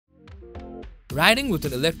Riding with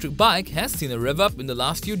an electric bike has seen a rev up in the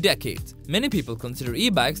last few decades. Many people consider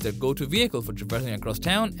e-bikes their go-to vehicle for traversing across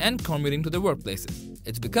town and commuting to their workplaces.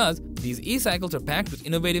 It's because these e-cycles are packed with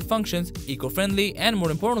innovative functions, eco-friendly, and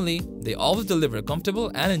more importantly, they always deliver a comfortable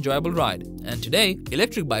and enjoyable ride. And today,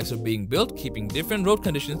 electric bikes are being built keeping different road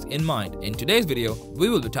conditions in mind. In today's video, we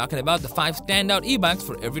will be talking about the 5 standout e-bikes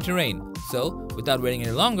for every terrain. So, without waiting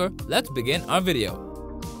any longer, let's begin our video.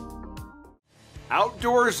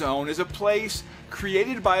 Outdoor Zone is a place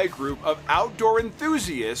created by a group of outdoor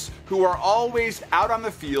enthusiasts who are always out on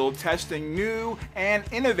the field testing new and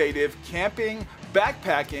innovative camping,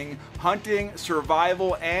 backpacking, hunting,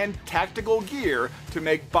 survival, and tactical gear to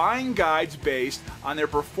make buying guides based on their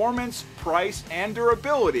performance, price, and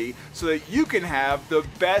durability so that you can have the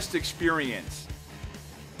best experience.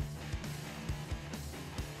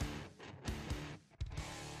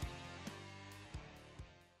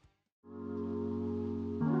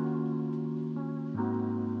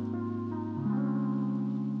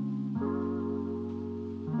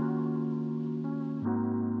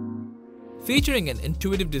 Featuring an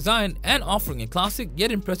intuitive design and offering a classic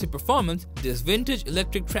yet impressive performance, this vintage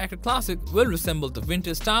electric tractor classic will resemble the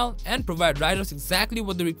vintage style and provide riders exactly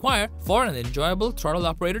what they require for an enjoyable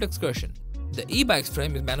throttle-operated excursion. The e-bike's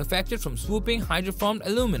frame is manufactured from swooping hydroformed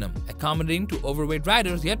aluminum, accommodating to overweight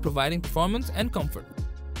riders yet providing performance and comfort.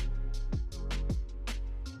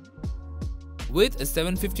 With a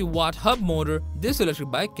 750-watt hub motor, this electric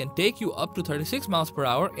bike can take you up to 36 miles per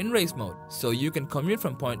hour in race mode, so you can commute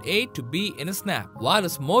from point A to B in a snap. While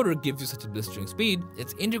this motor gives you such a blistering speed,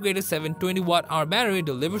 its integrated 720-watt-hour battery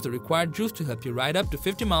delivers the required juice to help you ride up to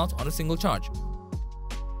 50 miles on a single charge.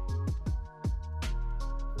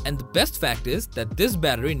 And the best fact is that this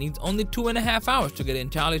battery needs only 2.5 hours to get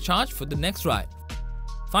entirely charged for the next ride.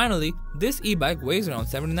 Finally, this e-bike weighs around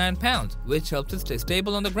 79 pounds, which helps it stay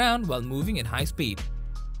stable on the ground while moving at high speed.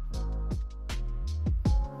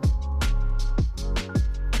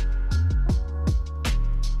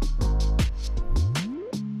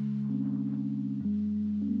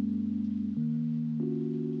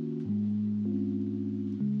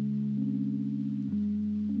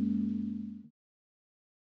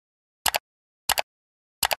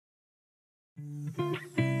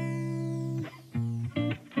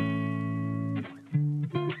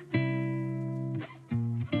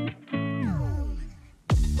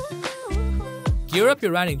 Gear up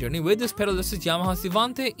your riding journey with this pedal-assist Yamaha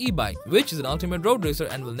Civante e-bike, which is an ultimate road racer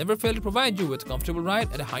and will never fail to provide you with a comfortable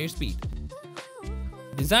ride at a higher speed.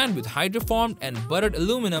 Designed with hydroformed and buttered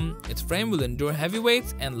aluminum, its frame will endure heavy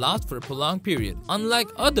weights and last for a prolonged period. Unlike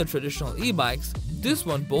other traditional e-bikes, this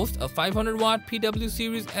one boasts a 500-watt PW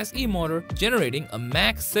Series SE motor generating a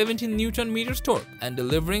max 17 Nm torque and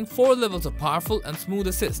delivering 4 levels of powerful and smooth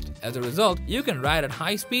assist. As a result, you can ride at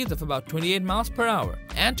high speeds of about 28 miles per hour.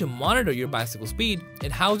 And to monitor your bicycle speed,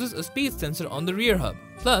 it houses a speed sensor on the rear hub.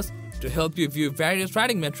 Plus, to help you view various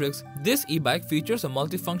riding metrics, this e-bike features a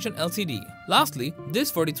multifunction LCD. Lastly,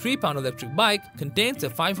 this 43-pound electric bike contains a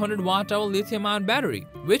 500-watt-hour lithium-ion battery,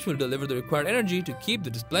 which will deliver the required energy to keep the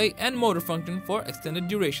display and motor function for extended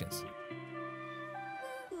durations.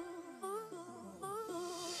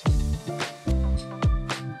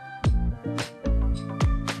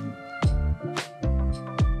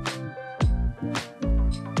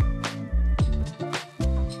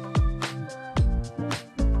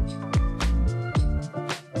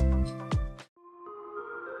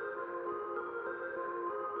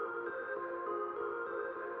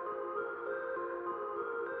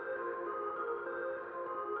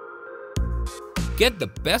 Get the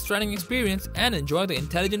best riding experience and enjoy the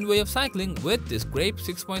intelligent way of cycling with this Greyp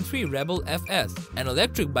 6.3 Rebel FS, an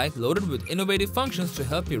electric bike loaded with innovative functions to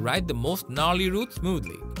help you ride the most gnarly routes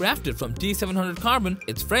smoothly. Crafted from T700 carbon,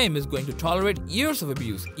 its frame is going to tolerate years of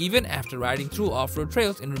abuse even after riding through off-road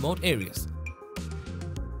trails in remote areas.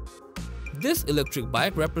 This electric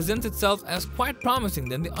bike represents itself as quite promising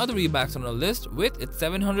than the other e-bikes on our list with its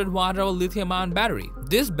 700-watt-hour lithium-ion battery.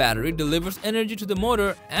 This battery delivers energy to the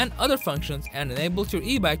motor and other functions and enables your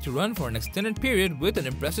e-bike to run for an extended period with an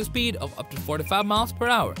impressive speed of up to 45 miles per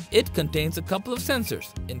hour. It contains a couple of sensors,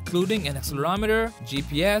 including an accelerometer,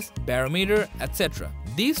 GPS, barometer, etc.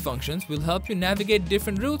 These functions will help you navigate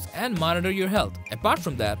different routes and monitor your health. Apart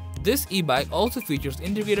from that, this e-bike also features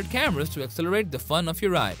integrated cameras to accelerate the fun of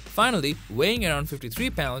your ride. Finally, weighing around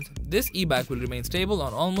 53 pounds, this e-bike will remain stable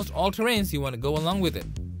on almost all terrains you want to go along with it.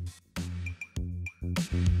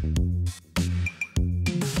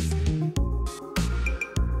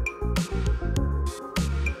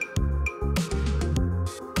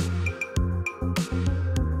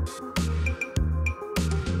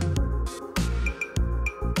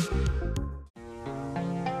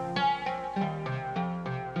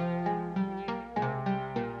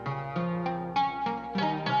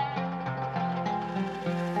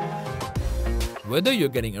 Whether you're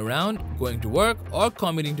getting around, going to work, or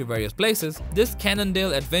commuting to various places, this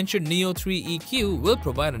Cannondale Adventure Neo 3 EQ will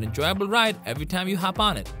provide an enjoyable ride every time you hop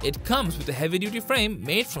on it. It comes with a heavy-duty frame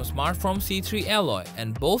made from Smartform C3 alloy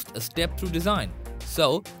and boasts a step-through design.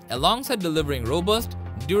 So, alongside delivering robust,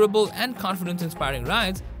 durable, and confidence-inspiring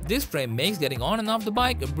rides, this frame makes getting on and off the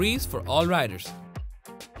bike a breeze for all riders.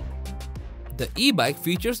 The e-bike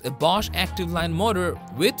features a Bosch Active Line motor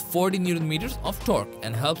with 40 Nm of torque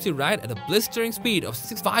and helps you ride at a blistering speed of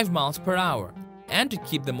 65 miles per hour. And to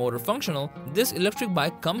keep the motor functional, this electric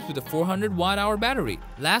bike comes with a 400 Wh battery.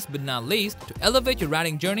 Last but not least, to elevate your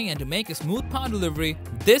riding journey and to make a smooth power delivery,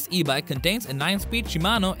 this e-bike contains a 9-speed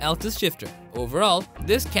Shimano Altus shifter. Overall,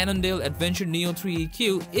 this Cannondale Adventure Neo 3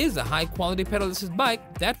 EQ is a high-quality pedal-assist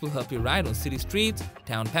bike that will help you ride on city streets,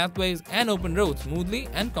 town pathways, and open roads smoothly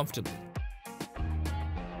and comfortably.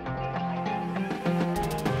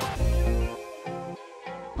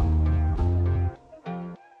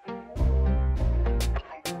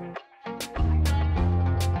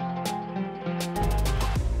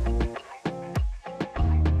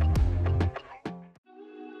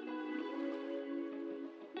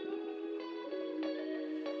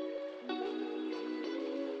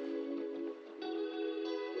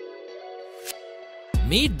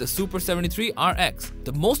 Meet the Super 73 RX,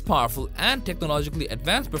 the most powerful and technologically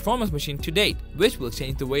advanced performance machine to date, which will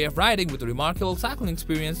change the way of riding with a remarkable cycling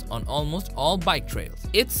experience on almost all bike trails.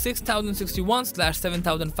 Its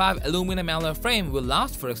 6061/7005 aluminum alloy frame will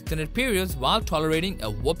last for extended periods while tolerating a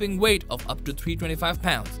whopping weight of up to 325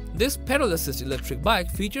 pounds. This pedal-assist electric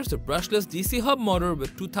bike features a brushless DC hub motor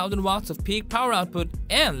with 2000 watts of peak power output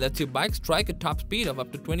and lets your bike strike a top speed of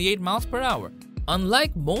up to 28 miles per hour.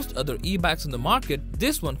 Unlike most other e-bikes on the market,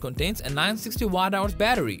 this one contains a 960 Wh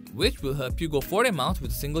battery, which will help you go 40 miles with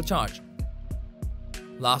a single charge.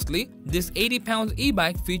 Lastly, this 80-pound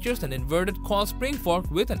e-bike features an inverted coil spring fork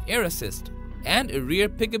with an air assist and a rear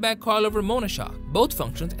piggyback coilover monoshock. Both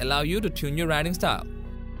functions allow you to tune your riding style.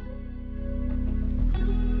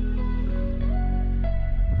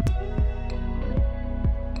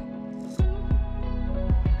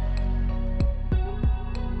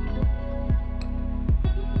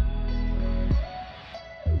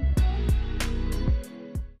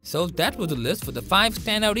 So that was the list for the 5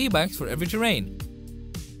 standout e-bikes for every terrain.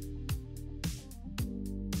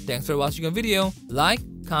 Thanks for watching our video. Like,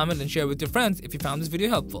 comment, and share with your friends if you found this video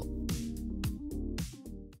helpful.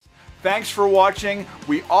 Thanks for watching.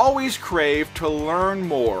 We always crave to learn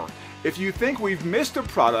more. If you think we've missed a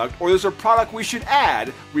product or there's a product we should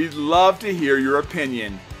add, we'd love to hear your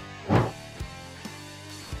opinion.